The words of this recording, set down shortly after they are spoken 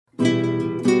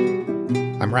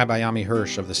I'm Rabbi Ami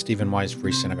Hirsch of the Stephen Wise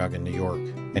Free Synagogue in New York,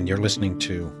 and you're listening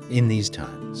to In These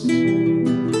Times.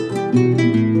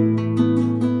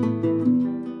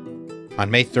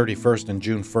 On May 31st and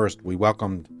June 1st, we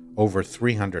welcomed over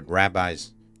 300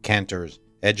 rabbis, cantors,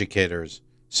 educators,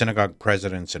 synagogue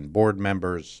presidents and board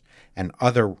members, and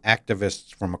other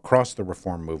activists from across the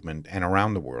Reform movement and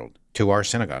around the world to our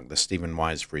synagogue, the Stephen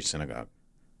Wise Free Synagogue.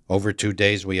 Over 2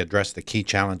 days, we addressed the key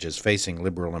challenges facing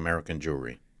liberal American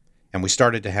Jewry. And we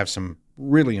started to have some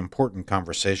really important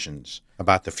conversations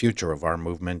about the future of our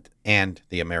movement and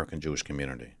the American Jewish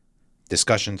community.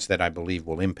 Discussions that I believe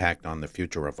will impact on the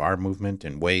future of our movement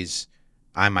in ways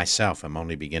I myself am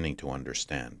only beginning to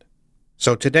understand.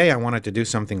 So today I wanted to do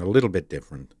something a little bit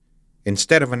different.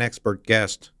 Instead of an expert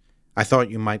guest, I thought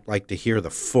you might like to hear the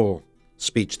full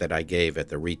speech that I gave at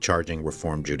the Recharging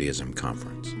Reform Judaism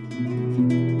conference.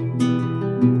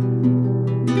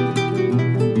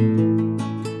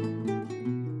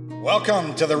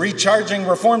 Welcome to the Recharging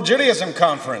Reform Judaism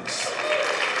Conference.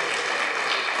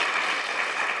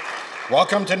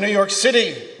 Welcome to New York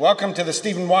City. Welcome to the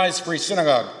Stephen Wise Free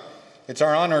Synagogue. It's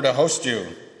our honor to host you.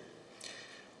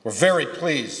 We're very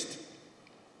pleased,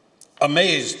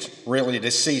 amazed really,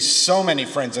 to see so many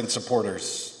friends and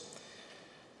supporters.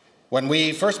 When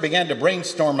we first began to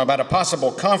brainstorm about a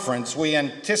possible conference, we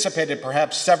anticipated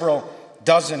perhaps several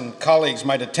dozen colleagues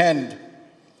might attend.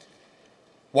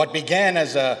 What began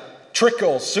as a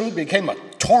trickle soon became a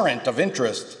torrent of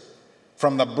interest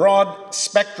from the broad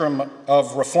spectrum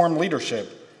of Reform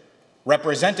leadership,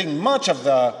 representing much of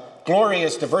the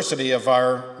glorious diversity of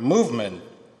our movement: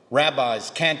 rabbis,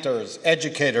 cantors,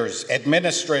 educators,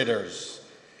 administrators,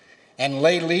 and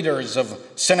lay leaders of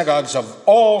synagogues of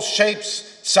all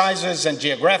shapes, sizes, and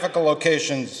geographical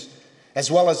locations,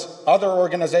 as well as other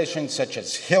organizations such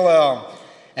as Hillel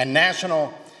and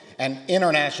national and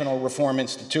international Reform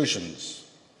institutions.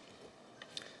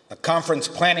 The conference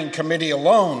planning committee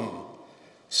alone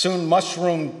soon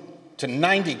mushroomed to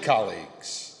 90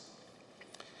 colleagues.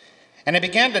 And it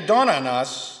began to dawn on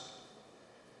us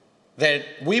that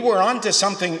we were onto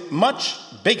something much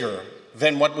bigger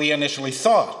than what we initially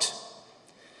thought.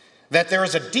 That there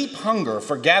is a deep hunger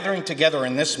for gathering together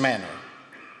in this manner,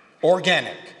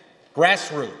 organic,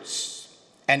 grassroots,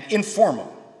 and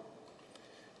informal,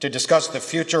 to discuss the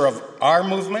future of our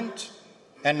movement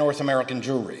and North American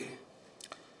Jewry.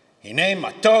 Hinei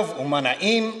matov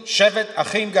u'mana'im shevet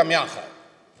achim gam yachad.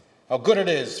 How good it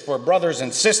is for brothers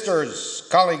and sisters,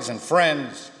 colleagues and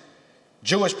friends,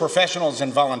 Jewish professionals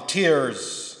and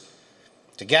volunteers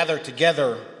to gather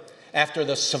together after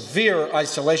the severe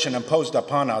isolation imposed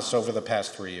upon us over the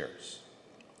past 3 years.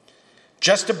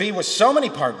 Just to be with so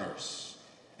many partners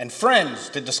and friends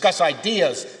to discuss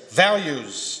ideas,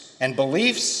 values, and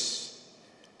beliefs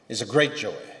is a great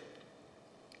joy.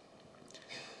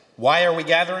 Why are we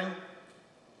gathering?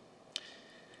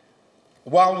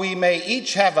 While we may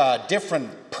each have a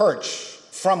different perch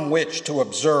from which to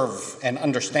observe and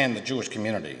understand the Jewish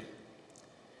community,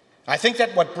 I think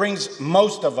that what brings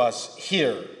most of us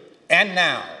here and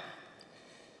now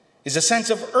is a sense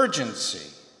of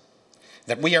urgency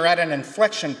that we are at an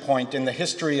inflection point in the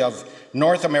history of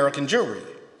North American Jewry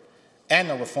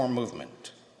and the Reform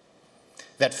movement.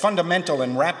 That fundamental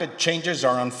and rapid changes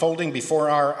are unfolding before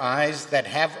our eyes that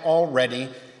have already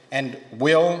and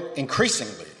will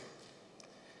increasingly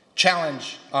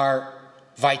challenge our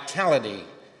vitality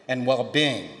and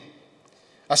well-being.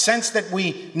 A sense that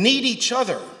we need each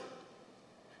other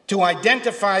to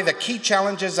identify the key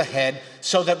challenges ahead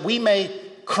so that we may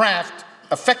craft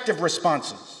effective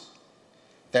responses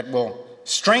that will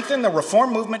strengthen the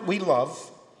Reform movement we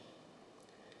love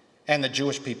and the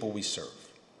Jewish people we serve.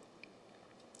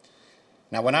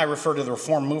 Now, when I refer to the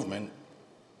Reform movement,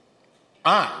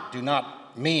 I do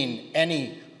not mean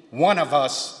any one of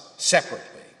us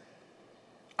separately.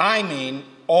 I mean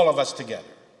all of us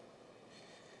together.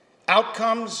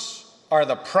 Outcomes are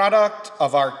the product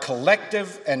of our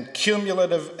collective and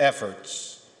cumulative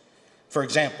efforts. For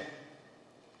example,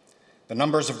 the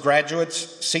numbers of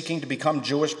graduates seeking to become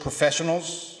Jewish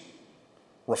professionals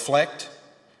reflect,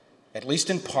 at least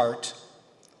in part,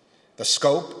 the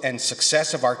scope and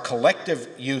success of our collective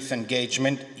youth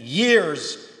engagement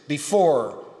years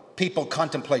before people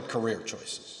contemplate career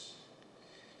choices.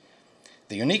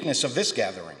 The uniqueness of this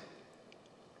gathering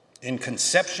in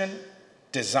conception,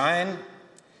 design,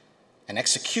 and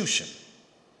execution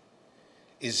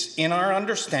is in our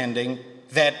understanding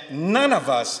that none of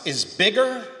us is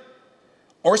bigger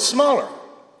or smaller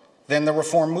than the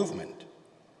Reform movement.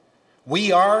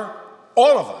 We are,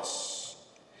 all of us,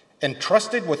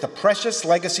 entrusted with the precious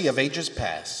legacy of ages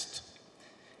past,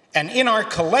 and in our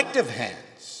collective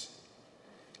hands,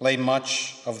 lay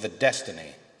much of the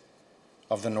destiny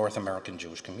of the North American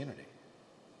Jewish community.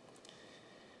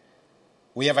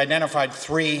 We have identified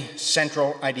three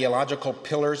central ideological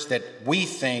pillars that we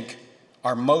think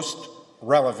are most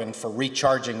relevant for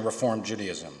recharging Reform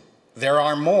Judaism. There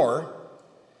are more,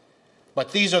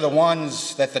 but these are the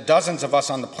ones that the dozens of us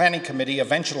on the planning committee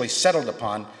eventually settled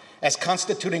upon as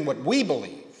constituting what we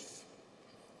believe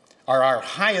are our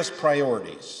highest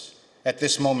priorities at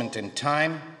this moment in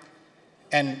time,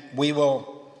 and we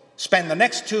will spend the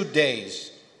next 2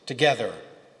 days together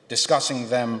discussing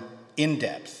them in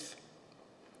depth.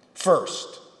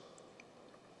 First,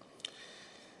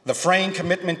 the fraying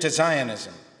commitment to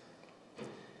Zionism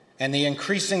and the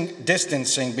increasing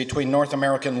distancing between North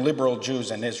American liberal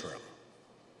Jews and Israel.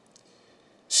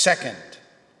 Second,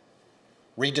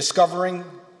 rediscovering,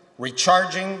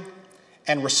 recharging,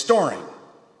 and restoring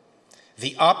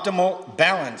the optimal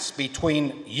balance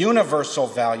between universal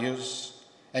values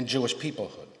and Jewish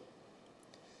peoplehood.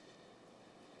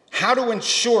 How to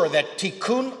ensure that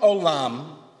Tikkun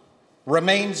Olam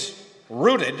remains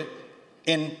rooted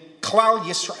in Klal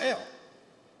Yisrael,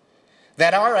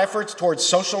 that our efforts towards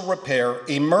social repair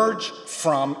emerge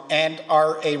from and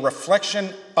are a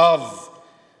reflection of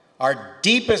our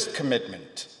deepest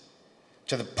commitment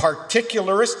to the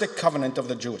particularistic covenant of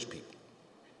the Jewish people.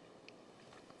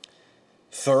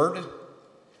 Third,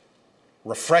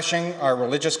 refreshing our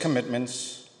religious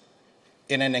commitments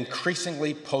in an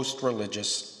increasingly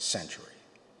post-religious century.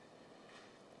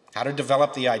 How to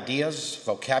develop the ideas,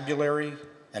 vocabulary,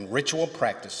 and ritual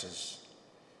practices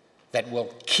that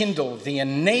will kindle the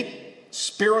innate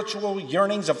spiritual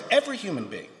yearnings of every human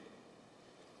being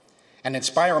and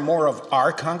inspire more of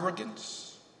our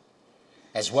congregants,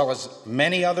 as well as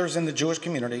many others in the Jewish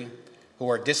community who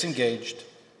are disengaged,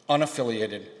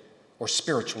 unaffiliated, or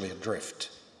spiritually adrift.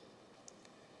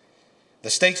 The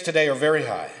stakes today are very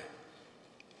high.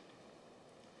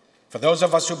 For those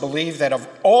of us who believe that of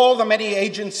all the many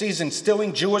agencies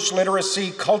instilling Jewish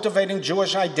literacy, cultivating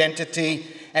Jewish identity,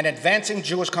 and advancing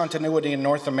Jewish continuity in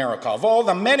North America, of all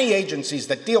the many agencies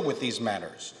that deal with these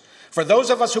matters, for those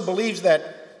of us who believe that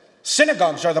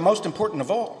synagogues are the most important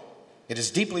of all, it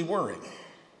is deeply worrying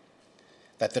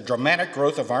that the dramatic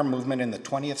growth of our movement in the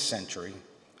 20th century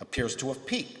appears to have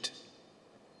peaked,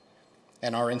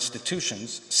 and our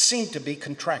institutions seem to be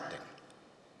contracting,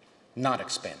 not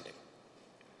expanding.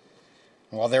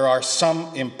 While there are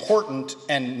some important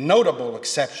and notable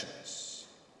exceptions,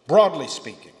 broadly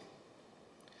speaking,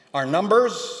 our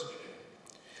numbers,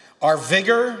 our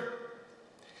vigor,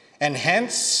 and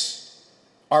hence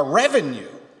our revenue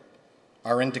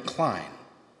are in decline.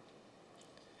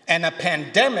 And a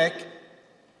pandemic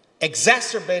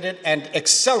exacerbated and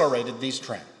accelerated these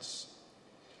trends.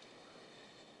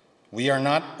 We are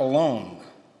not alone.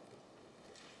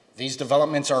 These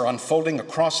developments are unfolding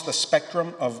across the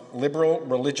spectrum of liberal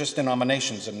religious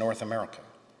denominations in North America.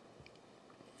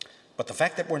 But the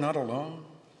fact that we're not alone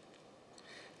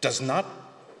does not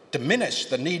diminish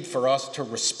the need for us to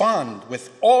respond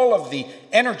with all of the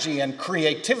energy and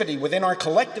creativity within our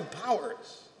collective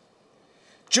powers.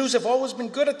 Jews have always been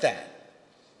good at that,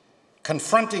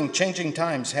 confronting changing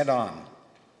times head on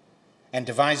and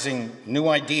devising new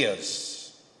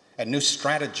ideas and new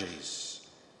strategies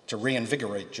to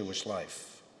reinvigorate Jewish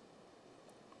life.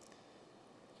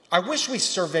 I wish we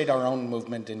surveyed our own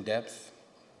movement in depth,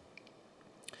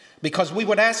 because we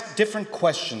would ask different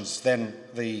questions than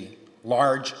the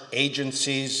large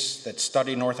agencies that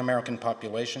study North American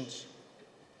populations,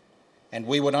 and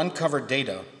we would uncover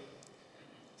data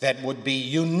that would be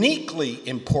uniquely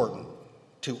important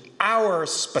to our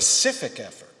specific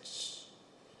efforts.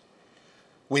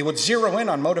 We would zero in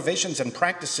on motivations and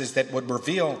practices that would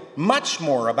reveal much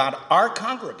more about our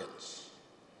congregants.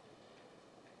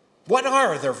 What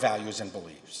are their values and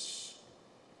beliefs?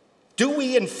 Do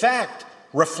we, in fact,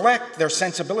 reflect their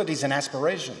sensibilities and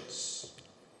aspirations?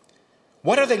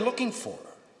 What are they looking for?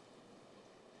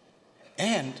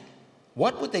 And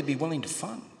what would they be willing to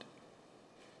fund?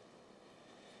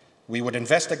 We would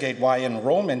investigate why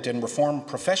enrollment in Reformed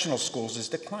professional schools is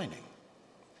declining.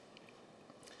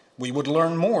 We would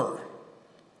learn more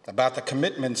about the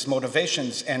commitments,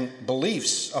 motivations, and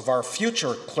beliefs of our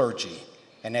future clergy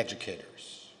and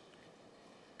educators.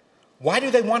 Why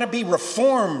do they want to be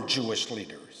Reformed Jewish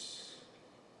leaders?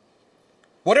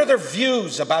 What are their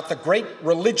views about the great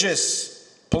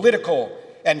religious, political,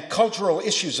 and cultural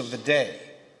issues of the day?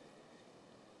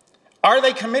 Are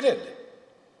they committed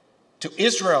to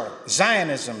Israel,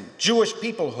 Zionism, Jewish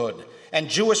peoplehood, and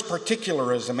Jewish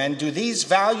particularism? And do these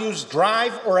values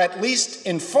drive or at least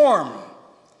inform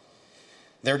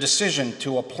their decision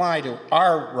to apply to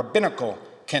our rabbinical,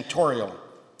 cantorial,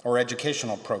 or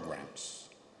educational programs.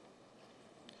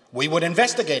 We would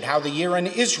investigate how the year in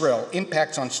Israel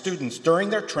impacts on students during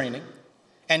their training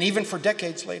and even for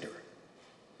decades later.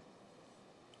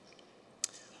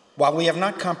 While we have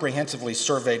not comprehensively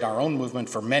surveyed our own movement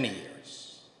for many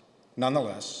years,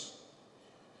 nonetheless,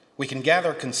 we can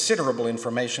gather considerable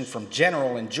information from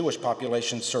general and Jewish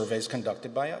population surveys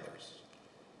conducted by others.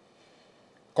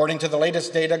 According to the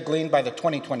latest data gleaned by the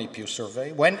 2020 Pew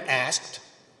Survey, when asked,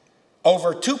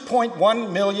 over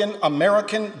 2.1 million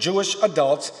American Jewish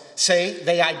adults say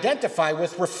they identify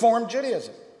with Reform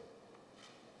Judaism.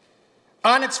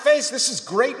 On its face, this is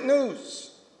great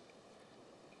news.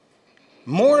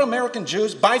 More American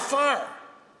Jews, by far,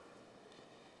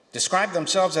 describe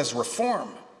themselves as Reform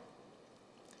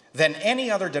than any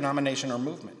other denomination or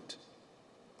movement.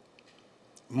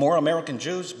 More American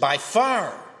Jews, by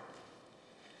far,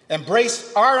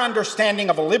 embrace our understanding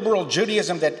of a liberal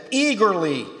Judaism that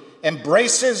eagerly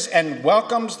embraces and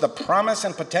welcomes the promise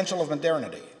and potential of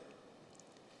modernity.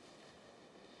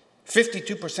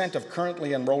 52% of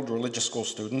currently enrolled religious school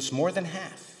students, more than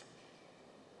half,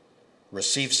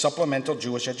 receive supplemental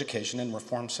Jewish education in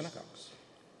Reform synagogues.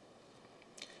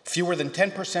 Fewer than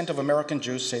 10% of American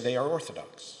Jews say they are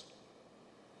Orthodox.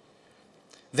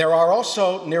 There are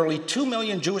also nearly 2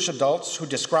 million Jewish adults who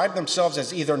describe themselves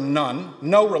as either none,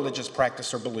 no religious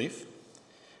practice or belief,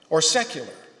 or secular.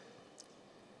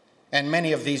 And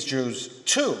many of these Jews,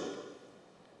 too,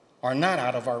 are not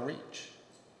out of our reach.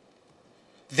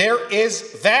 There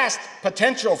is vast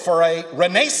potential for a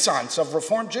renaissance of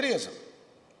Reform Judaism.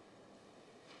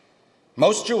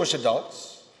 Most Jewish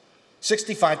adults,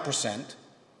 65%,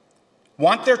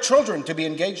 want their children to be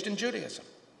engaged in Judaism.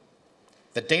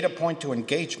 The data point to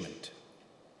engagement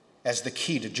as the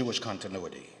key to Jewish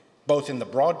continuity, both in the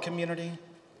broad community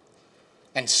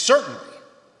and certainly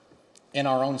in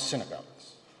our own synagogues.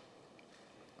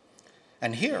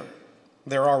 And here,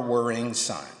 there are worrying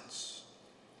signs.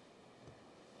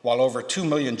 While over 2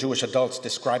 million Jewish adults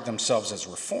describe themselves as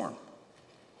Reform,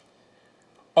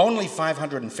 only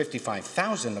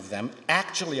 555,000 of them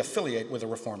actually affiliate with a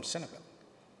Reform synagogue.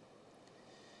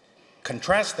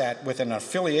 Contrast that with an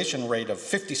affiliation rate of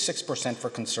 56% for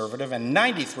conservative and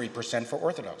 93% for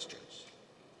Orthodox Jews.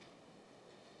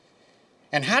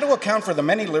 And how to account for the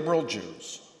many liberal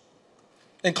Jews,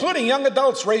 including young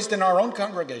adults raised in our own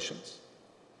congregations,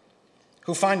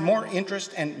 who find more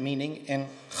interest and meaning in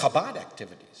Chabad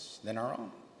activities than our own.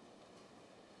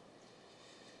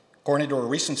 According to a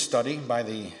recent study by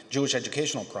the Jewish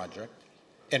Educational Project,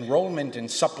 enrollment in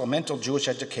supplemental Jewish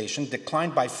education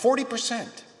declined by 40%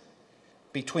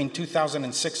 between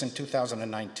 2006 and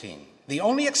 2019. The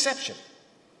only exception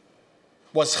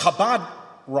was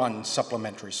Chabad-run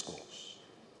supplementary schools.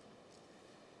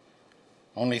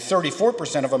 Only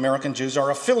 34% of American Jews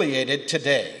are affiliated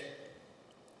today.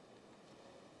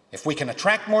 If we can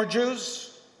attract more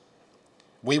Jews,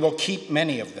 we will keep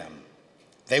many of them.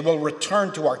 They will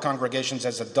return to our congregations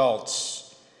as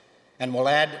adults and will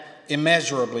add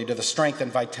immeasurably to the strength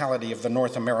and vitality of the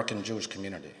North American Jewish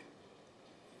community.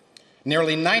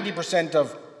 Nearly 90%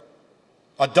 of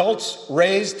adults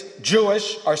raised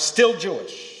Jewish are still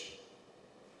Jewish,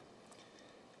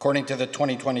 according to the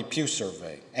 2020 Pew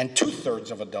Survey, and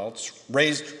 2/3 of adults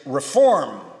raised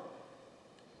Reform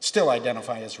still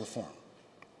identify as Reform.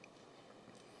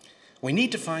 We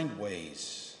need to find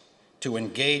ways to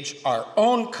engage our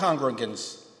own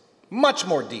congregants much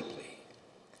more deeply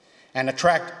and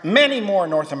attract many more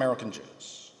North American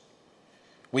Jews.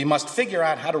 We must figure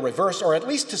out how to reverse, or at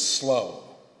least to slow,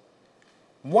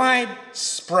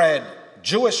 widespread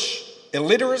Jewish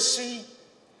illiteracy,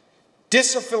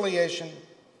 disaffiliation,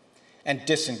 and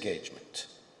disengagement.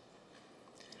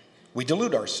 We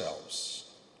delude ourselves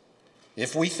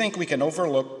if we think we can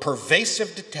overlook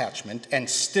pervasive detachment and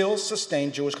still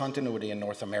sustain Jewish continuity in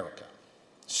North America.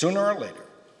 Sooner or later,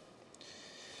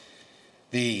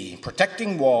 the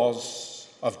protecting walls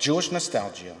of Jewish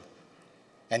nostalgia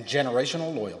and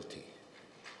generational loyalty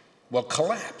will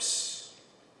collapse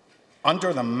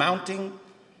under the mounting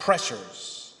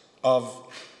pressures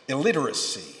of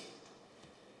illiteracy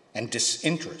and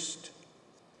disinterest.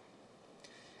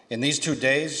 In these 2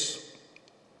 days,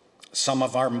 some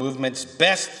of our movement's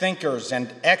best thinkers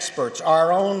and experts,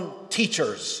 our own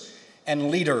teachers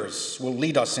and leaders, will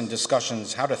lead us in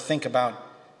discussions how to think about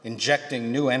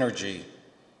injecting new energy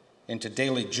into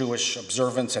daily Jewish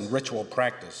observance and ritual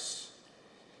practice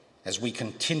as we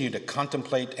continue to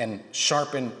contemplate and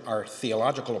sharpen our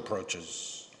theological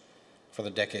approaches for the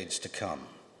decades to come.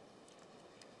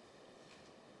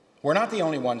 We're not the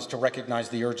only ones to recognize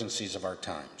the urgencies of our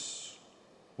times.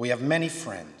 We have many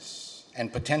friends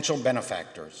and potential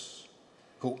benefactors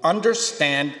who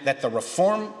understand that the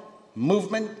reform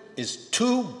movement is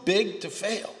too big to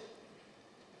fail.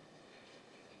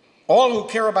 All who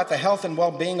care about the health and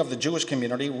well-being of the Jewish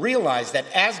community realize that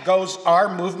as goes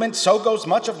our movement, so goes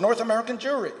much of North American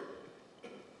Jewry.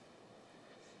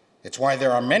 It's why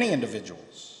there are many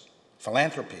individuals,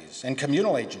 philanthropies, and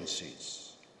communal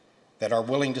agencies that are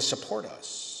willing to support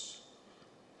us,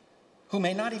 who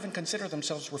may not even consider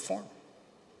themselves reform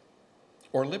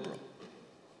or liberal.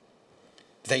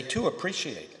 They too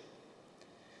appreciate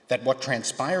that what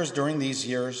transpires during these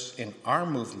years in our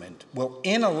movement will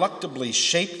ineluctably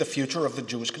shape the future of the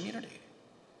Jewish community.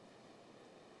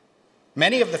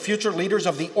 Many of the future leaders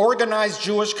of the organized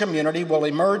Jewish community will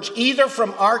emerge either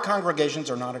from our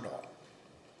congregations or not at all.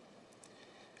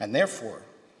 And therefore,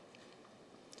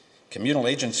 communal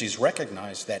agencies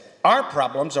recognize that our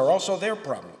problems are also their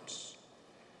problems.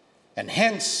 And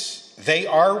hence, they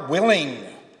are willing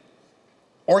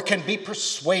or can be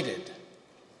persuaded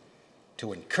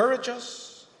to encourage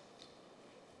us,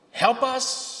 help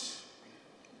us,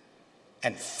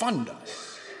 and fund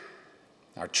us.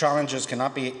 Our challenges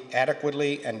cannot be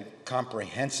adequately and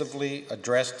comprehensively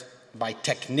addressed by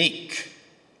technique,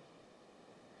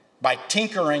 by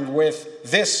tinkering with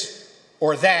this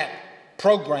or that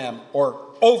program or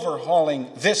overhauling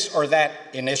this or that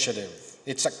initiative.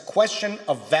 It's a question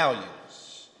of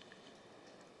values.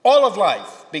 All of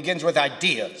life begins with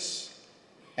ideas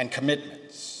and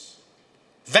commitments.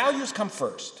 Values come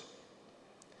first,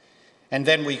 and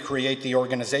then we create the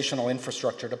organizational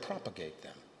infrastructure to propagate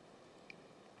them.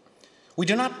 We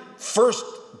do not first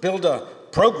build a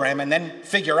program and then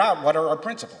figure out what are our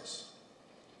principles.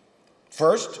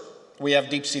 First, we have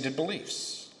deep-seated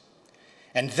beliefs,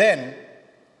 and then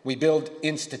we build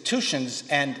institutions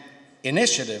and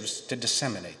initiatives to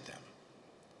disseminate them.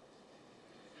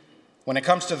 When it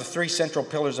comes to the three central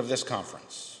pillars of this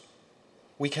conference,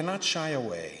 we cannot shy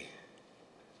away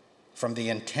from the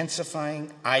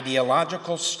intensifying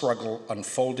ideological struggle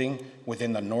unfolding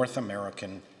within the North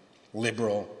American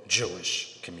liberal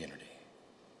Jewish community.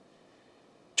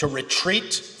 To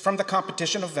retreat from the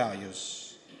competition of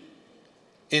values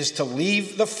is to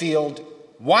leave the field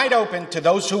wide open to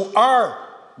those who are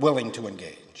willing to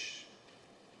engage.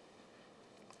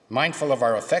 Mindful of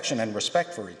our affection and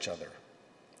respect for each other,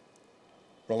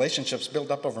 relationships build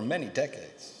up over many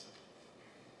decades.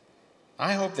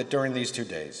 I hope that during these 2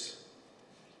 days,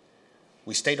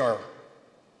 we state our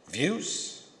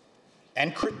views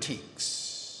and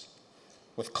critiques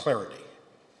with clarity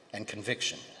and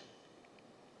conviction.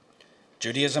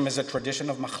 Judaism is a tradition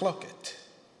of machloket,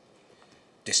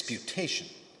 disputation,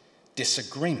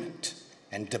 disagreement,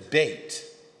 and debate.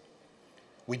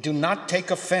 We do not take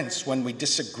offense when we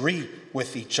disagree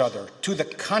with each other. To the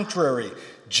contrary,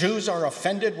 Jews are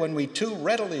offended when we too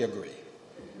readily agree.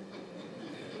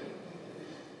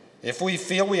 If we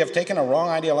feel we have taken a wrong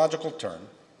ideological turn,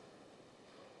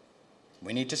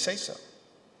 we need to say so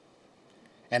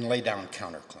and lay down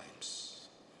counterclaims.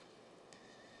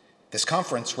 This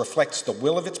conference reflects the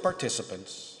will of its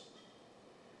participants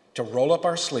to roll up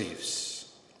our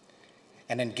sleeves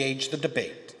and engage the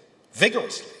debate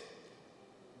vigorously,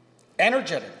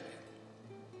 energetically,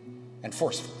 and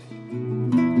forcefully.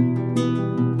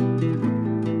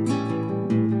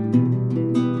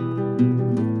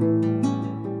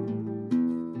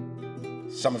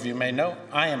 Some of you may know,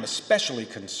 I am especially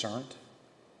concerned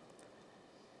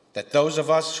that those of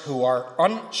us who are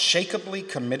unshakably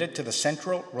committed to the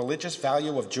central religious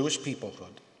value of Jewish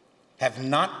peoplehood have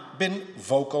not been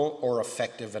vocal or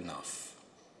effective enough.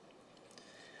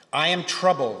 I am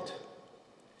troubled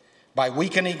by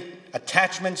weakening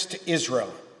attachments to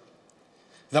Israel,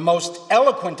 the most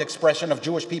eloquent expression of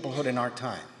Jewish peoplehood in our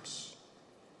times.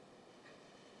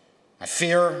 I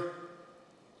fear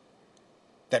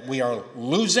that we are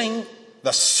losing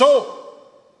the soul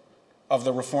of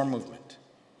the reform movement.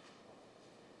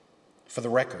 For the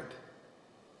record,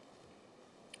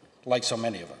 like so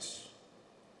many of us,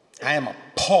 I am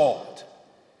appalled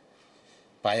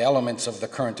by elements of the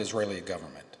current Israeli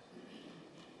government.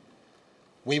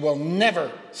 We will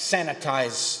never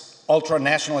sanitize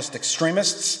ultra-nationalist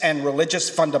extremists and religious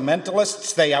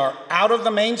fundamentalists. They are out of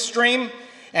the mainstream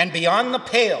and beyond the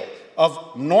pale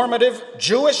of normative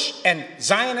Jewish and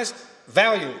Zionist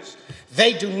values.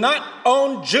 They do not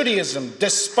own Judaism,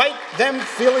 despite them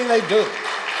feeling they do.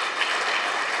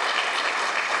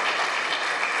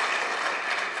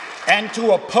 And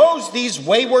to oppose these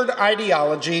wayward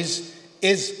ideologies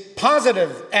is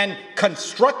positive and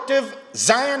constructive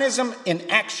Zionism in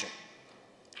action.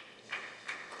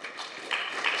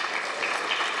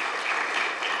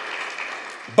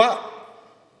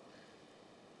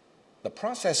 The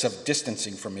process of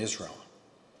distancing from Israel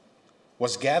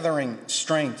was gathering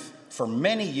strength for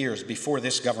many years before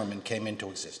this government came into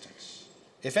existence.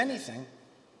 If anything,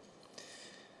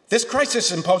 this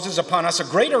crisis imposes upon us a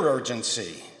greater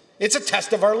urgency. It's a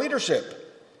test of our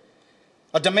leadership,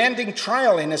 a demanding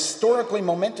trial in historically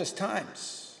momentous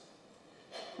times.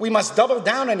 We must double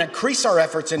down and increase our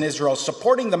efforts in Israel,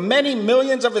 supporting the many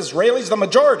millions of Israelis, the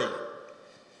majority,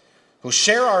 who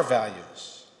share our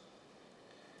values.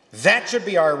 That should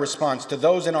be our response to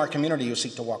those in our community who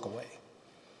seek to walk away.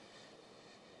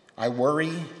 I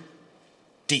worry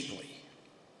deeply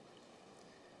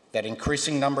that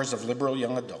increasing numbers of liberal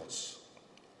young adults,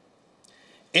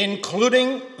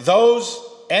 including those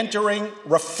entering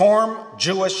Reform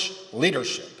Jewish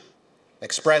leadership,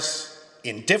 express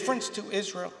indifference to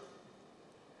Israel,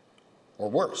 or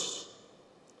worse,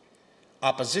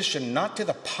 opposition not to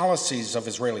the policies of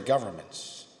Israeli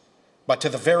governments, but to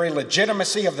the very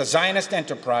legitimacy of the Zionist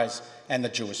enterprise and the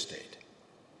Jewish state.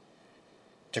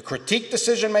 To critique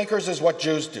decision makers is what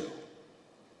Jews do.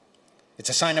 It's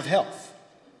a sign of health,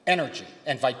 energy,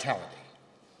 and vitality.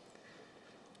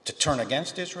 To turn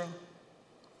against Israel,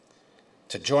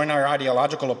 to join our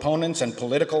ideological opponents and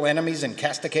political enemies in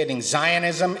castigating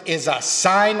Zionism is a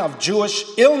sign of Jewish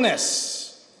illness.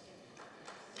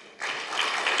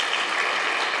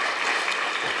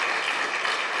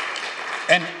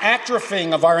 An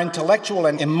atrophying of our intellectual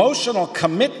and emotional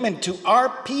commitment to our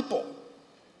people.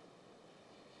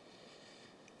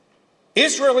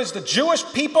 Israel is the Jewish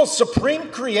people's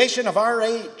supreme creation of our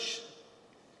age.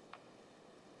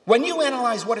 When you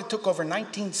analyze what it took over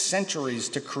 19 centuries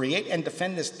to create and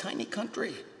defend this tiny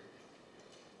country,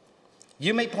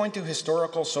 you may point to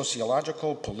historical,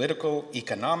 sociological, political,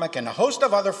 economic, and a host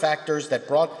of other factors that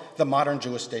brought the modern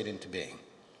Jewish state into being.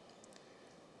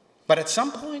 But at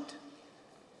some point,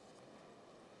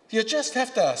 you just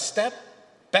have to step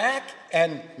back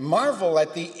and marvel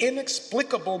at the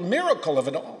inexplicable miracle of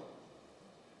it all.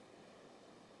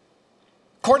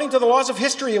 According to the laws of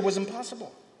history, it was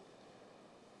impossible.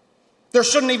 There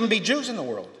shouldn't even be Jews in the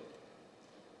world.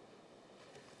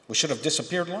 We should have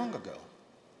disappeared long ago,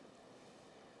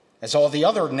 as all the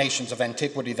other nations of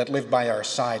antiquity that lived by our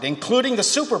side, including the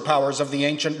superpowers of the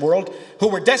ancient world, who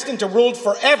were destined to rule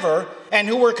forever and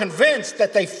who were convinced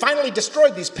that they finally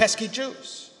destroyed these pesky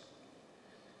Jews.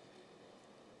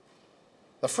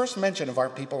 The first mention of our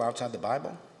people outside the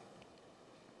Bible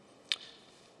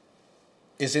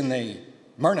is in the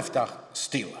Merneptah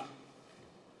Stela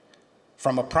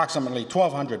from approximately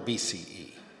 1200 BCE.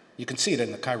 You can see it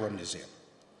in the Cairo Museum,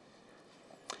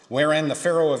 wherein the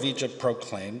Pharaoh of Egypt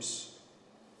proclaims,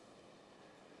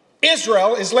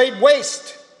 Israel is laid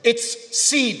waste, its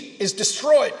seed is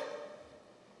destroyed.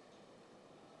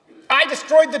 I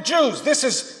destroyed the Jews. This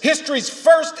is history's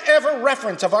first ever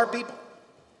reference of our people.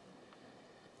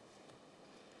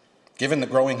 Given the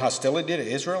growing hostility to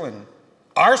Israel in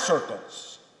our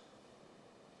circles,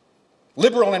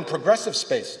 liberal and progressive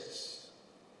spaces,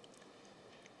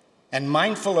 and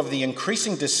mindful of the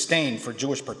increasing disdain for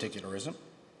Jewish particularism,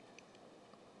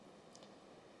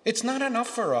 it's not enough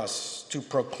for us to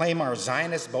proclaim our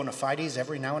Zionist bona fides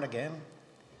every now and again,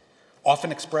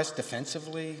 often expressed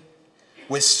defensively,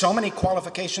 with so many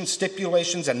qualifications,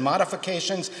 stipulations, and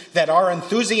modifications that our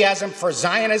enthusiasm for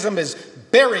Zionism is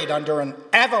buried under an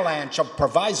avalanche of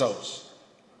provisos.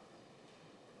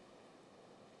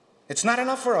 It's not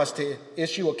enough for us to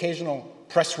issue occasional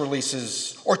press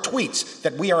releases or tweets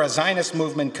that we are a Zionist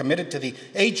movement committed to the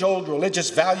age-old religious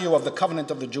value of the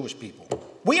covenant of the Jewish people.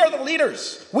 We are the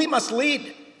leaders. We must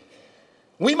lead.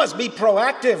 We must be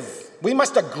proactive. We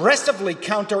must aggressively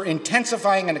counter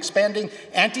intensifying and expanding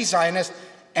anti-Zionist,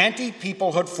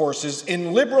 anti-peoplehood forces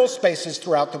in liberal spaces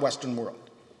throughout the Western world.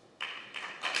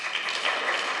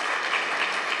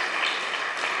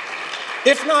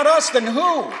 If not us, then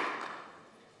who?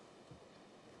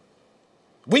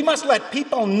 We must let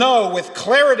people know with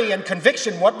clarity and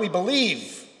conviction what we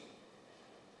believe.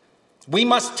 We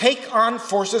must take on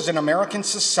forces in American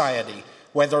society,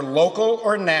 whether local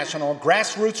or national,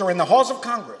 grassroots or in the halls of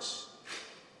Congress,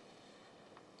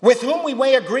 with whom we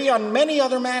may agree on many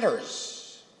other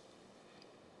matters,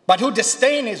 but who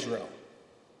disdain Israel,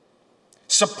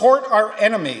 support our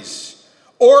enemies,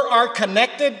 or are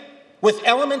connected with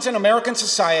elements in American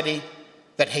society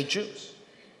that hate Jews.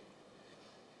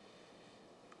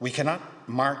 We cannot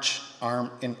march arm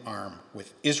in arm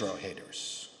with Israel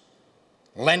haters,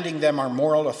 lending them our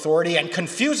moral authority and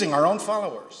confusing our own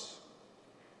followers.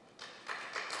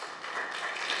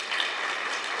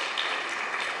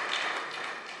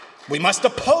 We must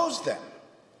oppose them.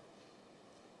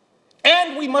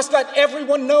 And we must let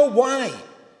everyone know why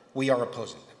we are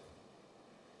opposing them.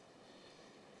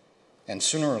 And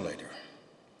sooner or later,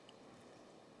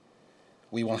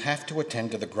 we will have to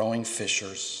attend to the growing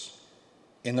fissures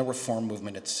in the reform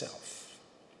movement itself.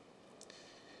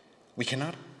 We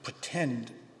cannot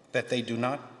pretend that they do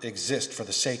not exist for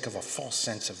the sake of a false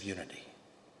sense of unity.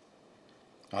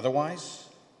 Otherwise,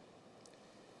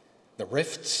 the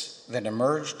rifts that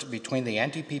emerged between the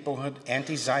anti-peoplehood,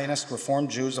 anti-Zionist Reform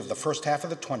Jews of the first half of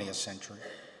the 20th century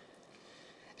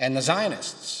and the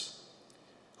Zionists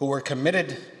who were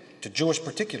committed to Jewish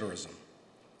particularism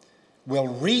will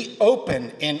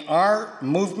reopen in our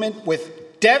movement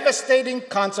with devastating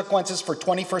consequences for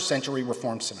 21st century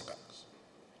Reform synagogues.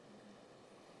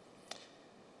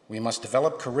 We must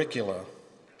develop curricula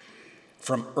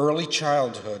from early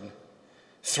childhood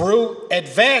through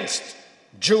advanced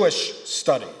Jewish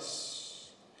studies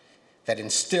that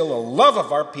instill a love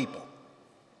of our people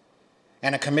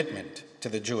and a commitment to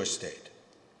the Jewish state.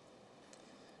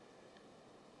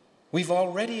 We've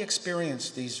already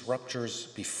experienced these ruptures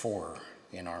before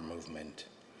in our movement.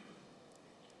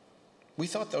 We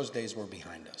thought those days were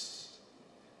behind us.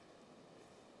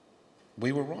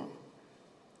 We were wrong.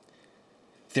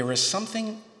 There is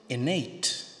something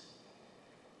innate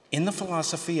in the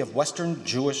philosophy of Western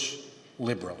Jewish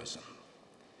liberalism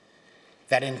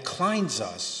that inclines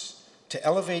us to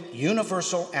elevate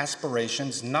universal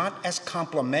aspirations not as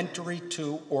complementary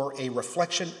to or a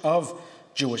reflection of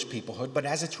Jewish peoplehood, but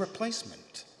as its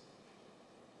replacement.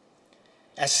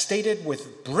 As stated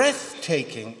with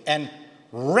breathtaking and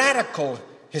radical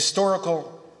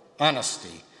historical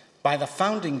honesty by the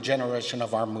founding generation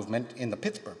of our movement in the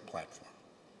Pittsburgh platform.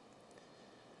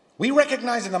 We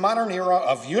recognize in the modern era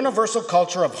of universal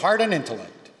culture of heart and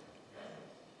intellect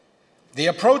the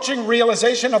approaching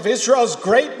realization of Israel's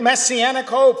great messianic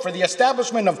hope for the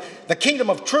establishment of the kingdom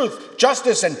of truth,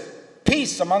 justice, and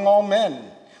peace among all men.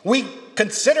 We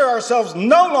consider ourselves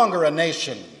no longer a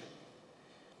nation,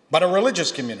 but a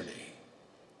religious community,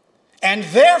 and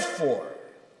therefore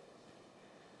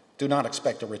do not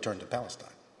expect a return to Palestine.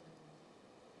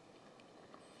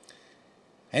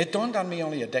 And it dawned on me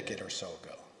only a decade or so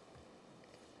ago.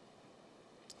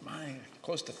 My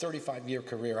close to 35-year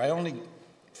career, I only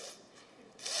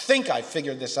think I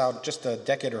figured this out just a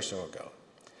decade or so ago,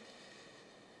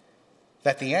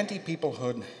 that the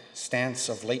anti-peoplehood stance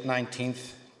of late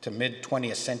 19th to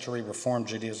mid-20th century Reform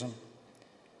Judaism,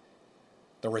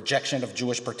 the rejection of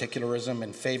Jewish particularism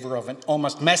in favor of an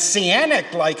almost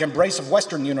messianic-like embrace of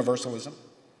Western universalism,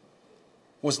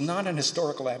 was not an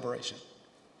historical aberration.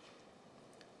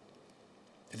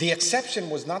 The exception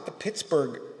was not the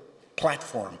Pittsburgh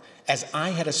platform, as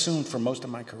I had assumed for most of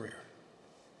my career.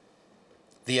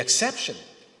 The exception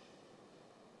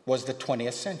was the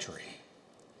 20th century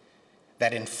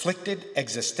that inflicted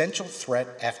existential threat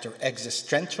after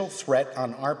existential threat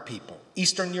on our people.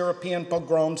 Eastern European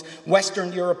pogroms,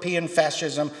 Western European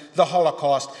fascism, the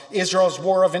Holocaust, Israel's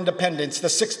War of Independence, the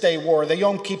Six-Day War, the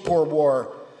Yom Kippur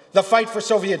War, the fight for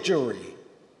Soviet Jewry.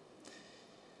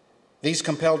 These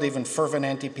compelled even fervent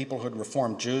anti-peoplehood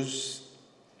Reform Jews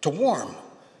to warm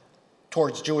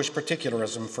towards Jewish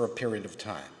particularism for a period of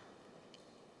time.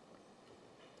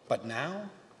 But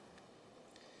now,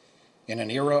 in an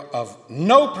era of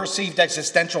no perceived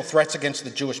existential threats against the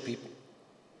Jewish people,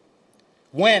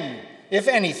 when, if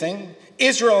anything,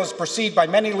 Israel is perceived by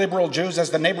many liberal Jews as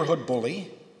the neighborhood bully,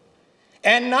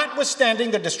 and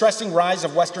notwithstanding the distressing rise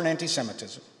of Western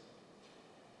anti-Semitism,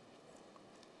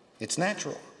 it's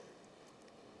natural,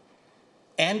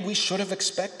 and we should have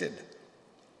expected,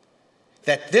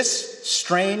 that this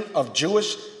strain of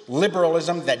Jewish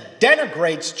liberalism that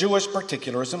denigrates Jewish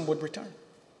particularism would return.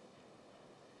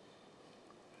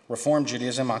 Reform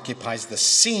Judaism occupies the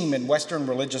seam in Western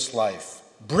religious life,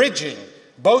 bridging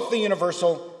both the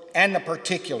universal and the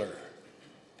particular.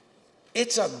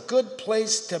 It's a good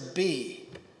place to be.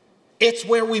 It's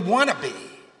where we want to be.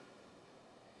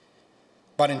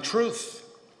 But in truth,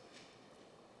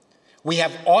 we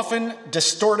have often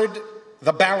distorted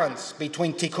the balance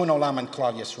between Tikkun Olam and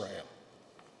Klal Yisrael,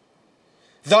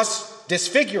 thus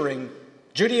disfiguring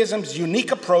Judaism's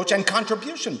unique approach and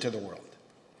contribution to the world.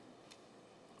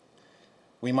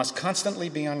 We must constantly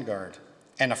be on guard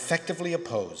and effectively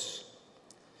oppose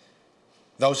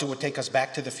those who would take us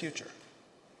back to the future,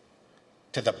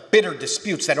 to the bitter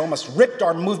disputes that almost ripped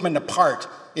our movement apart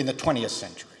in the 20th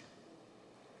century.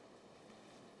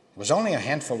 It was only a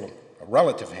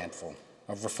relative handful,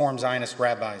 of Reform Zionist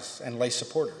rabbis and lay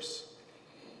supporters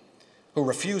who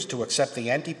refused to accept the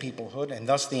anti-peoplehood and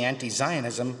thus the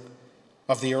anti-Zionism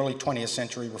of the early 20th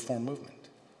century Reform movement.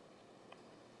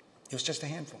 It was just a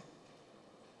handful.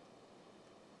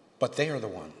 But they are the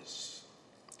ones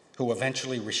who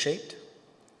eventually reshaped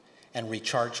and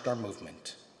recharged our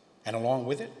movement, and along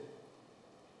with it,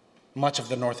 much of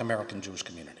the North American Jewish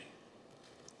community.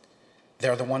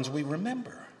 They're the ones we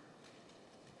remember.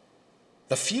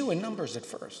 The few in numbers at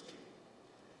first,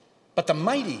 but the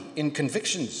mighty in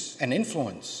convictions and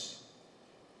influence.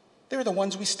 They're the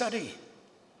ones we study.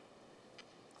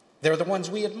 They're the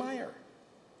ones we admire.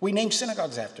 We name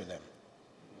synagogues after them.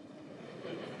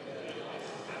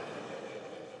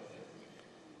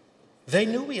 They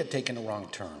knew we had taken a wrong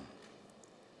turn.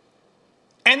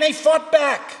 And they fought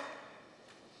back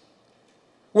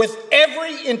with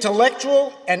every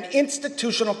intellectual and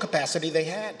institutional capacity they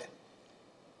had.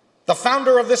 The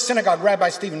founder of this synagogue, Rabbi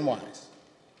Stephen Wise,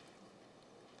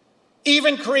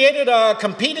 even created a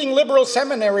competing liberal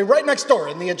seminary right next door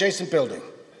in the adjacent building.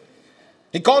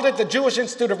 He called it the Jewish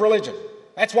Institute of Religion.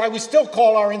 That's why we still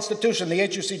call our institution the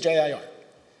HUCJIR.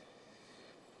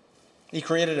 He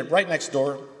created it right next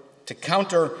door to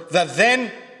counter the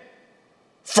then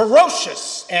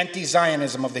ferocious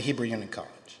anti-Zionism of the Hebrew Union College.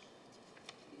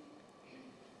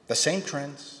 The same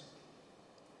trends,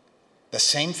 the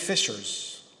same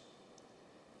fissures,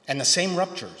 and the same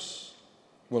ruptures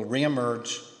will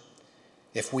reemerge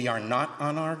if we are not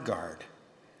on our guard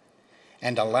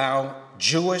and allow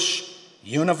Jewish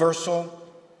universal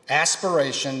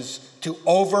aspirations to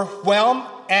overwhelm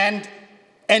and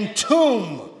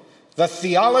entomb the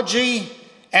theology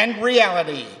and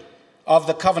reality of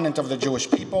the covenant of the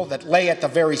Jewish people that lay at the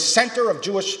very center of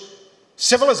Jewish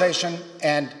civilization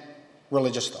and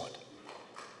religious thought.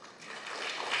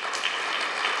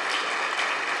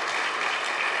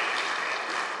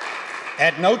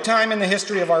 At no time in the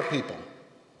history of our people,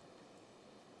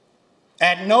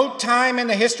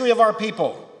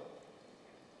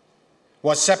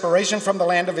 was separation from the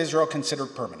land of Israel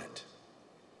considered permanent.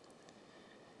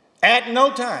 At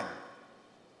no time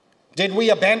did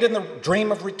we abandon the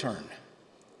dream of return.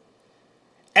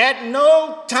 At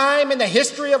no time in the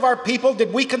history of our people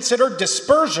did we consider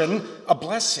dispersion a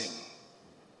blessing.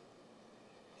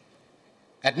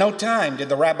 At no time did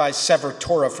the rabbis sever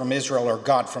Torah from Israel or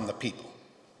God from the people.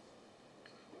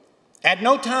 At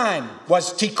no time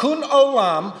was tikkun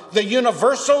olam, the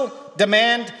universal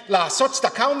demand, la'asot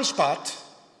tzedakah u'mishpat,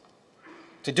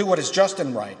 to do what is just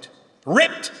and right,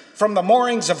 ripped from the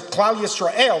moorings of Klal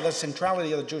Yisrael, the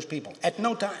centrality of the Jewish people. At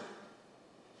no time.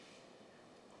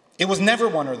 It was never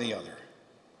one or the other.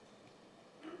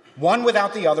 One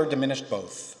without the other diminished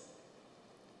both.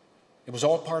 It was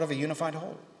all part of a unified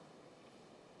whole.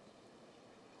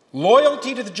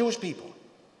 Loyalty to the Jewish people,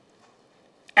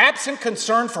 absent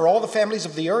concern for all the families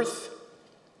of the earth,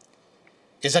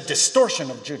 is a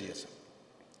distortion of Judaism.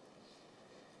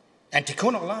 And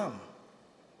tikkun olam,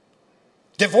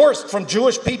 divorced from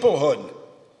Jewish peoplehood,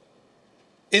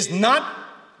 is not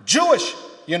Jewish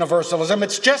universalism,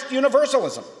 it's just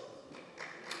universalism.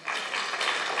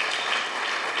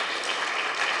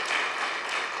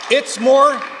 It's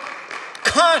more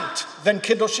Kant than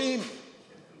Kiddushim.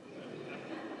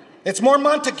 It's more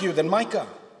Montague than Micah.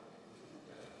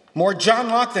 More John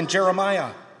Locke than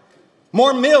Jeremiah.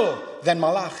 More Mill than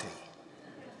Malachi.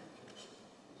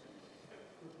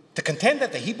 To contend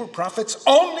that the Hebrew prophets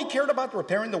only cared about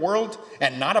repairing the world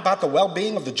and not about the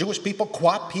well-being of the Jewish people,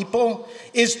 qua people,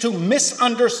 is to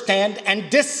misunderstand and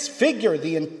disfigure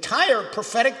the entire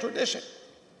prophetic tradition.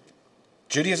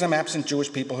 Judaism absent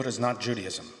Jewish peoplehood is not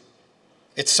Judaism.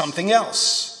 It's something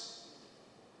else.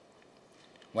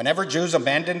 Whenever Jews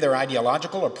abandoned their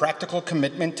ideological or practical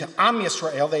commitment to Am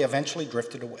Yisrael, they eventually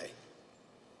drifted away.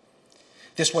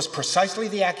 This was precisely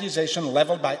the accusation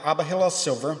leveled by Abba Hillel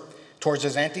Silver towards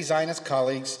his anti-Zionist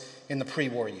colleagues in the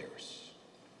pre-war years.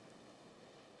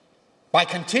 By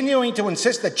continuing to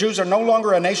insist that Jews are no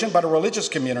longer a nation but a religious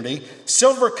community,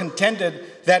 Silver contended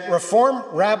that Reform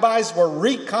rabbis were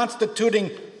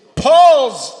reconstituting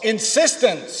Paul's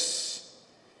insistence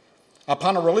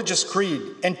upon a religious creed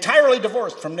entirely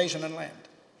divorced from nation and land.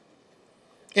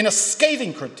 In a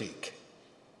scathing critique,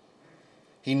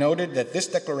 he noted that this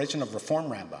declaration of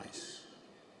Reform rabbis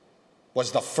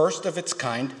was the first of its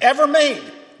kind ever made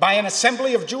by an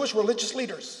assembly of Jewish religious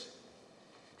leaders,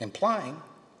 implying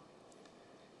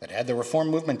that had the Reform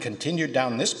movement continued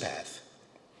down this path,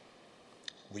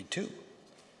 we too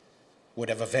would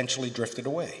have eventually drifted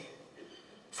away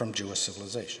from Jewish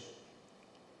civilization.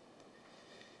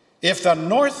 If the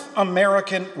North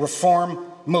American Reform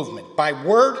movement, by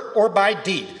word or by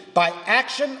deed, by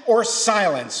action or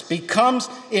silence, becomes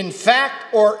in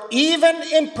fact or even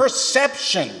in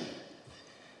perception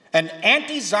an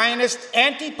anti-Zionist,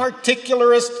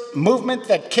 anti-particularist movement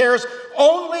that cares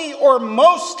only or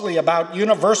mostly about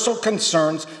universal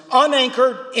concerns,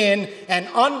 unanchored in and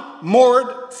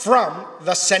unmoored from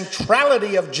the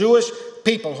centrality of Jewish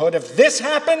peoplehood. If this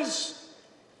happens,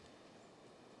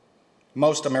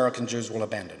 most American Jews will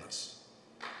abandon us,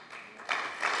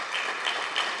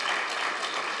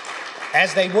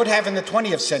 as they would have in the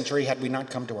 20th century had we not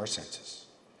come to our senses.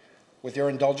 With your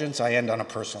indulgence, I end on a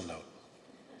personal note.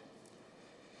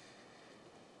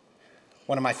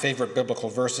 One of my favorite biblical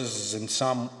verses is in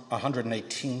Psalm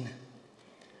 118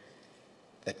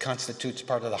 that constitutes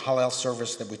part of the Hallel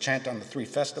service that we chant on the 3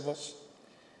 festivals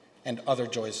and other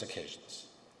joyous occasions.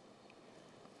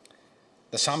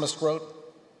 The psalmist wrote,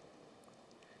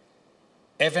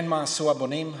 Even ma'asu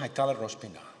abonim hayta lerosh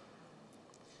pina.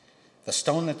 The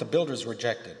stone that the builders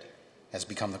rejected has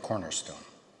become the cornerstone.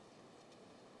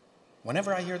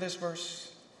 Whenever I hear this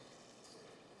verse,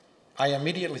 I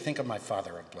immediately think of my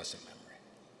father of blessed memory.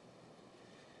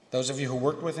 Those of you who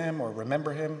worked with him or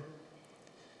remember him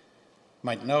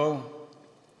might know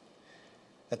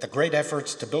that the great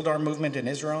efforts to build our movement in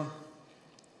Israel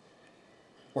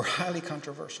were highly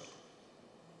controversial,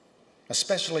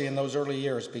 especially in those early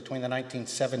years between the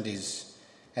 1970s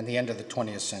and the end of the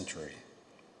 20th century.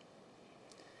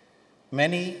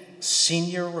 Many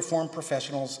senior Reform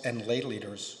professionals and lay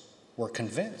leaders were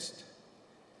convinced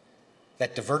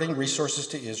that diverting resources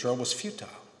to Israel was futile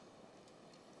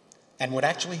and would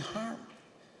actually harm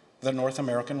the North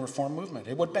American Reform movement.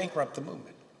 It would bankrupt the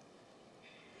movement.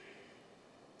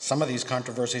 Some of these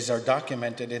controversies are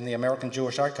documented in the American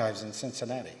Jewish Archives in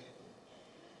Cincinnati.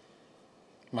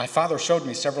 My father showed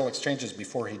me several exchanges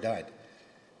before he died.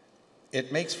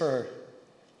 It makes for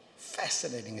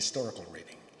fascinating historical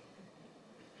reading.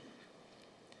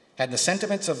 Had the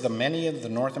sentiments of the many of the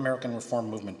North American Reform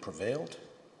movement prevailed,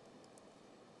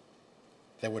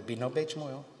 there would be no Beit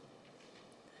Shmuel,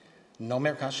 no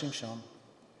Merkaz Shimshon,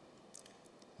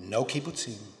 no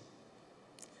kibbutzim.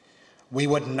 We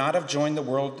would not have joined the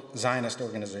World Zionist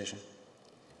Organization.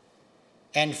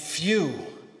 And few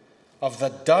of the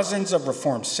dozens of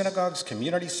Reform synagogues,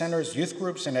 community centers, youth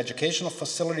groups, and educational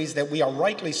facilities that we are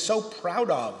rightly so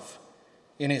proud of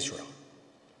in Israel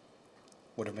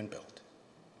would have been built.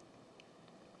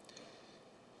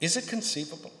 Is it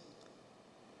conceivable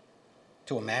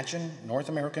to imagine North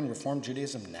American Reform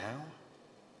Judaism now,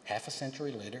 half a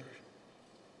century later,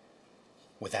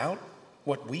 without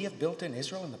what we have built in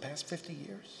Israel in the past 50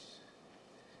 years?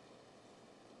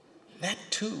 That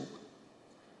too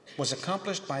was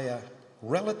accomplished by a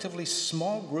relatively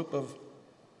small group of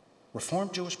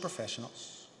Reformed Jewish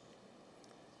professionals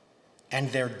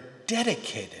and their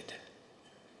dedicated,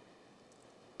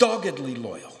 doggedly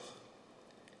loyal,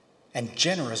 and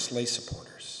generous lay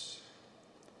supporters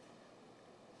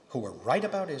who were right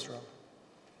about Israel,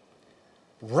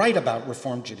 right about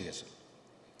Reform Judaism,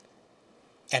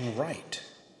 and right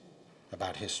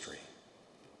about history.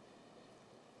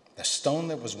 The stone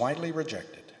that was widely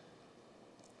rejected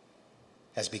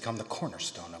has become the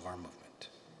cornerstone of our movement.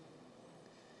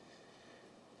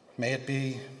 May it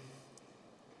be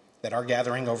that our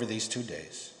gathering over these 2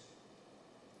 days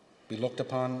be looked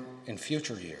upon in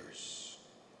future years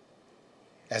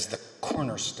as the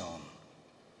cornerstone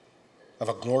of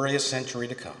a glorious century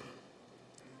to come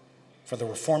for the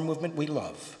Reform movement we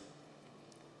love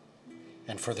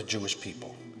and for the Jewish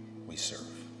people we serve.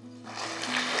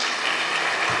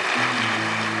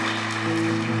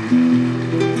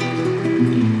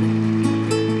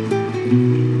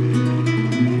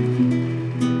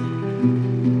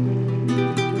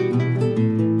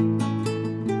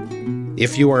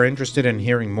 If you are interested in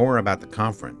hearing more about the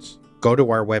conference, go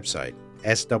to our website,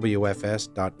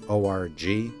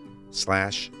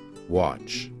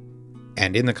 swfs.org/watch.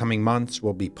 And in the coming months,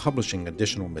 we'll be publishing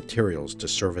additional materials to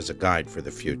serve as a guide for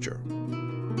the future.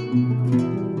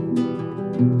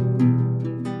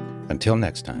 Until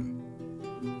next time,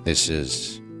 this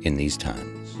is In These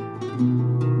Times.